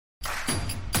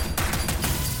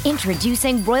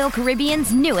Introducing Royal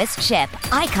Caribbean's newest ship,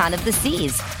 Icon of the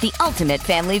Seas, the ultimate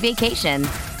family vacation.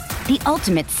 The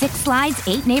ultimate 6 slides,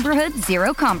 8 neighborhoods,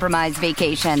 0 compromise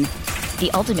vacation.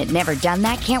 The ultimate never done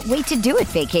that, can't wait to do it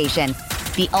vacation.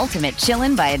 The ultimate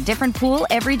chillin' by a different pool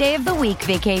every day of the week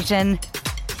vacation.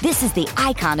 This is the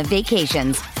Icon of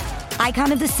Vacations.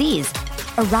 Icon of the Seas,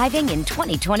 arriving in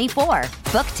 2024.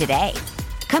 Book today.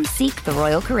 Come seek the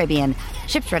Royal Caribbean.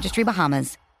 Ships Registry,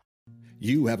 Bahamas.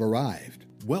 You have arrived.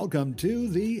 Welcome to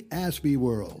the Aspie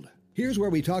World. Here's where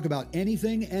we talk about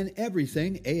anything and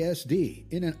everything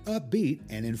ASD in an upbeat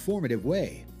and informative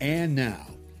way. And now,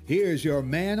 here's your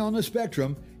man on the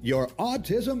spectrum, your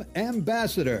autism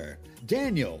ambassador,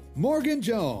 Daniel Morgan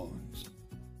Jones.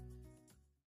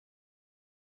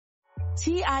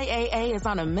 TIAA is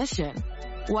on a mission.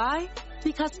 Why?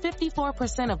 Because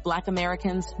 54% of Black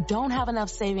Americans don't have enough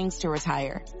savings to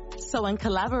retire. So in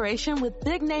collaboration with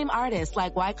big-name artists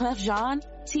like Wyclef Jean,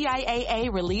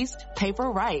 TIAA released Paper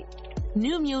Right,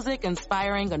 new music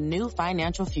inspiring a new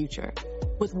financial future.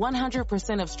 With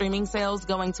 100% of streaming sales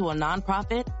going to a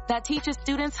nonprofit that teaches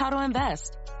students how to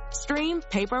invest. Stream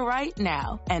Paper Right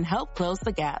now and help close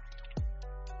the gap.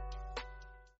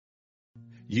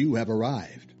 You have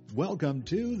arrived. Welcome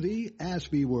to the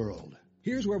Aspie World.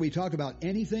 Here's where we talk about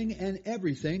anything and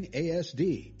everything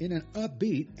ASD in an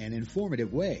upbeat and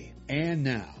informative way. And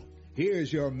now,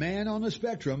 here's your man on the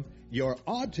spectrum, your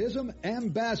autism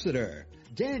ambassador,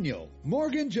 Daniel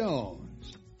Morgan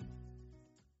Jones.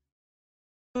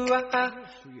 3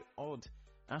 odd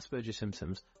Asperger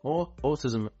symptoms or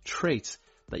autism traits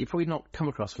that you've probably not come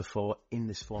across before in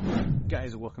this format.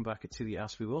 Guys, welcome back to the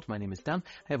Aspie World. My name is Dan.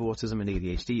 I have autism and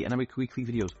ADHD, and I make weekly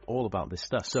videos all about this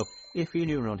stuff. So if you're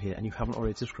new around here and you haven't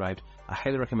already subscribed, I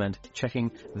highly recommend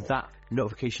checking that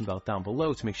notification bell down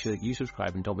below to make sure that you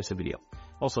subscribe and don't miss a video.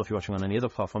 Also, if you're watching on any other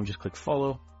platform, just click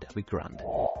follow. That'll be grand.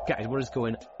 Guys, what is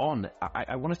going on?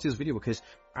 I wanted to do this video because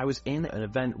I was in an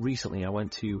event recently. I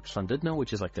went to Llandudno,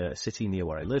 which is like a city near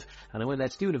where I live, and I went there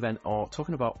to do an event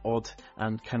talking about odd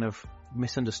and kind of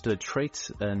misunderstood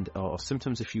traits and or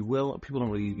symptoms, if you will. People don't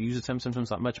really use the term symptoms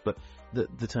that much, but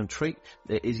the term trait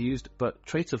is used. But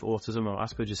traits of autism or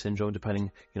Asperger's syndrome,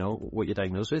 depending, what you're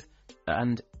diagnosed with,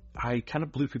 and I kind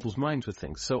of blew people's minds with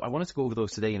things. So I wanted to go over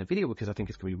those today in a video because I think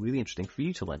it's going to be really interesting for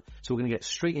you to learn. So we're going to get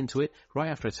straight into it right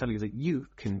after I tell you that you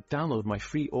can download my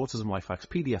free Autism Life Hacks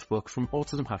PDF book from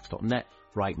autismhacks.net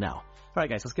right now. Alright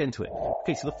guys, let's get into it.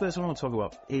 Okay, so the first one I want to talk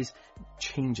about is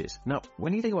changes. Now,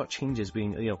 when you think about changes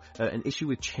being, an issue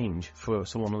with change for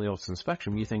someone on the autism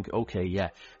spectrum, you think, okay, yeah,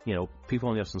 people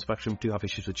on the autism spectrum do have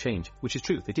issues with change, which is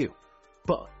true, they do.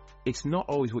 But it's not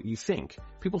always what you think.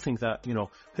 People think that,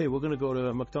 hey, we're going to go to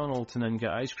a McDonald's and then get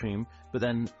ice cream, but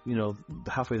then,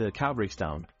 halfway the car breaks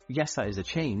down. Yes, that is a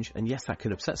change, and yes, that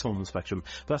could upset someone on the spectrum,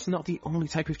 but that's not the only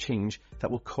type of change that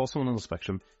will cause someone on the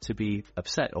spectrum to be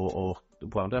upset or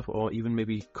wound up or even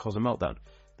maybe cause a meltdown.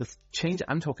 The change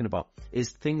I'm talking about is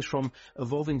things from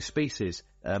evolving spaces,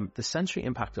 the sensory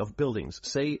impact of buildings.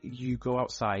 Say you go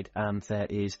outside and there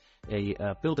is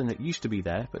a building that used to be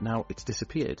there, but now it's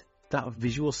disappeared. That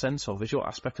visual sense or visual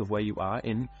aspect of where you are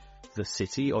in the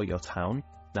city or your town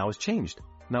now has changed.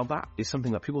 Now that is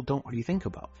something that people don't really think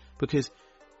about, because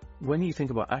when you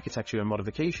think about architecture and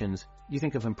modifications, you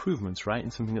think of improvements, right?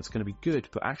 And something that's going to be good.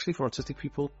 But actually for autistic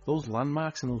people, those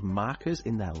landmarks and those markers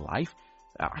in their life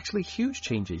are actually huge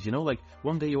changes. Like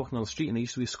one day you're walking on the street and there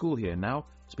used to be a school here, and now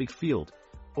it's a big field.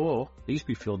 Or there used to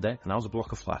be a field there, and now it's a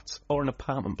block of flats. Or an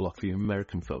apartment block for you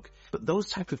American folk. But those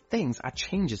type of things are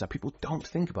changes that people don't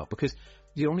think about, because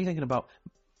you're only thinking about,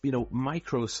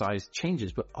 micro-sized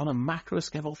changes. But on a macro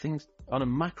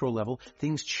level,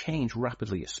 things change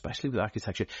rapidly, especially with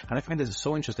architecture. And I find this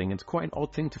so interesting. It's quite an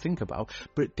odd thing to think about,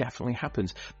 but it definitely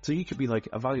happens. So you could be like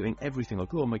evaluating everything,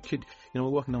 like, oh, my kid, we're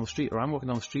walking down the street, or I'm walking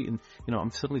down the street and, I'm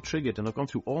suddenly triggered, and I've gone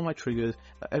through all my triggers,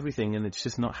 everything, and it's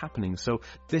just not happening. So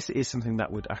this is something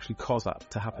that would actually cause that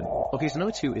to happen. Okay, so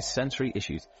number 2 is sensory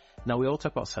issues. Now, we all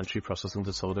talk about sensory processing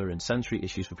disorder and sensory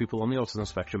issues for people on the autism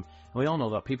spectrum, and we all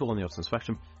know that people on the autism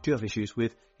spectrum do have issues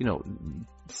with,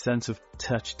 sense of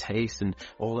touch, taste, and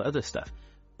all the other stuff.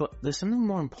 But there's something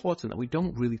more important that we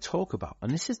don't really talk about,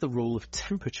 and this is the role of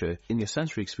temperature in your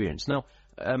sensory experience. Now,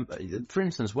 for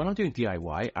instance, when I'm doing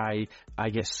DIY, I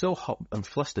get so hot and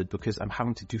flustered because I'm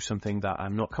having to do something that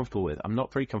I'm not comfortable with. I'm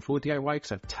not very comfortable with DIY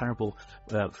because I have terrible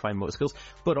fine motor skills,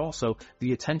 but also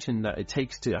the attention that it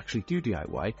takes to actually do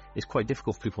DIY is quite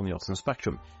difficult for people on the autism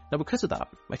spectrum. Now, because of that,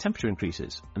 my temperature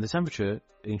increases, and the temperature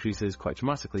increases quite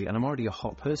dramatically, and I'm already a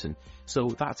hot person. So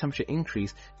that temperature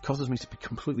increase causes me to be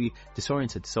completely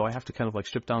disoriented. So I have to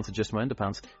strip down to just my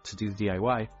underpants to do the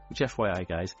DIY, which FYI,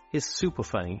 guys, is super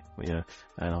funny.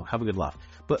 and I'll have a good laugh.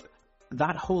 But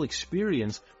that whole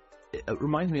experience, it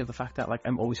reminds me of the fact that like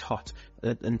I'm always hot,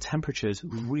 and temperatures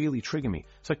really trigger me.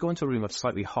 So I go into a room that's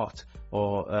slightly hot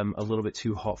or a little bit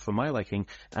too hot for my liking,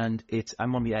 and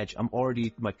I'm on the edge.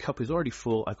 My cup is already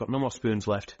full. I've got no more spoons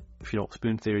left. If you know what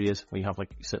spoon theory is, where you have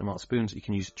like a certain amount of spoons that you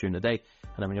can use during the day,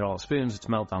 and then when you're all out of spoons, it's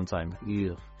meltdown time.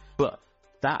 Ugh. But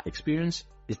that experience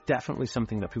is definitely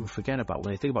something that people forget about.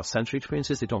 When they think about sensory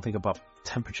experiences, they don't think about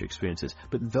temperature experiences.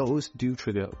 But those do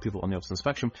trigger people on the autism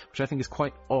spectrum, which I think is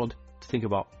quite odd to think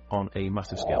about on a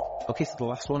massive scale. Okay, so the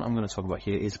last one I'm going to talk about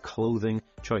here is clothing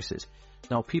choices.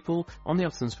 Now, people on the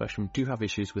autism spectrum do have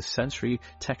issues with sensory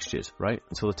textures, right?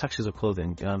 So the textures of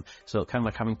clothing, so kind of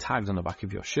like having tags on the back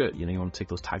of your shirt, you want to take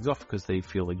those tags off because they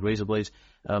feel like razor blades.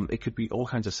 It could be all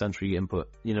kinds of sensory input,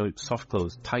 soft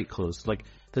clothes, tight clothes, like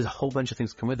there's a whole bunch of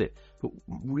things that come with it. But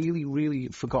really, really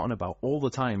forgotten about all the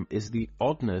time is the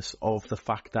oddness of the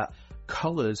fact that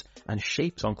colors and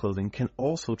shapes on clothing can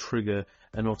also trigger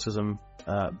an autism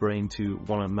brain to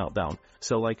want to melt down.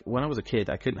 So like when I was a kid,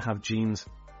 I couldn't have jeans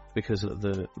because of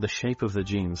the shape of the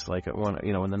jeans. Like in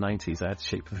the 90s, I had the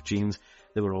shape of jeans.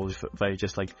 They were always very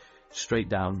just like straight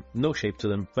down, no shape to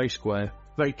them, very square,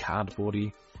 very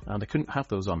cardboardy, and I couldn't have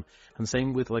those on. And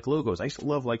same with like logos. I used to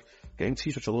love like getting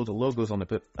t-shirts with loads of logos on it,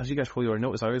 but as you guys probably already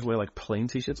noticed, I always wear like plain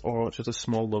t-shirts or just a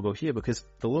small logo here because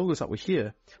the logos that were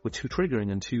here were too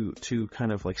triggering and too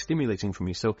kind of like stimulating for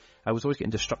me. So I was always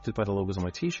getting distracted by the logos on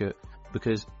my t-shirt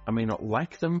because I may not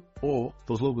like them, or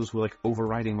those logos were like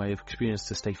overriding my experience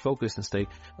to stay focused and stay,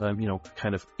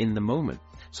 kind of in the moment.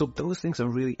 So those things are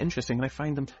really interesting, and I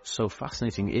find them so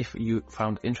fascinating. If you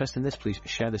found interest in this, please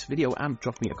share this video and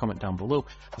drop me a comment down below.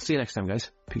 I'll see you next time,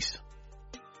 guys. Peace.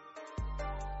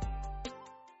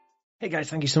 Hey guys,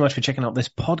 thank you so much for checking out this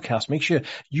podcast. Make sure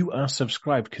you are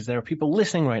subscribed because there are people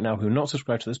listening right now who are not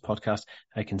subscribed to this podcast.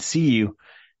 I can see you.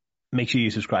 Make sure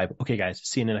you subscribe. Okay guys,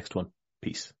 see you in the next one.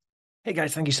 Peace. Hey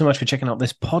guys, thank you so much for checking out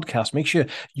this podcast. Make sure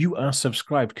you are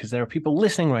subscribed because there are people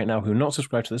listening right now who are not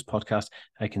subscribed to this podcast.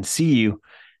 I can see you.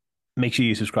 Make sure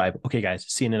you subscribe. Okay guys,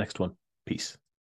 see you in the next one. Peace.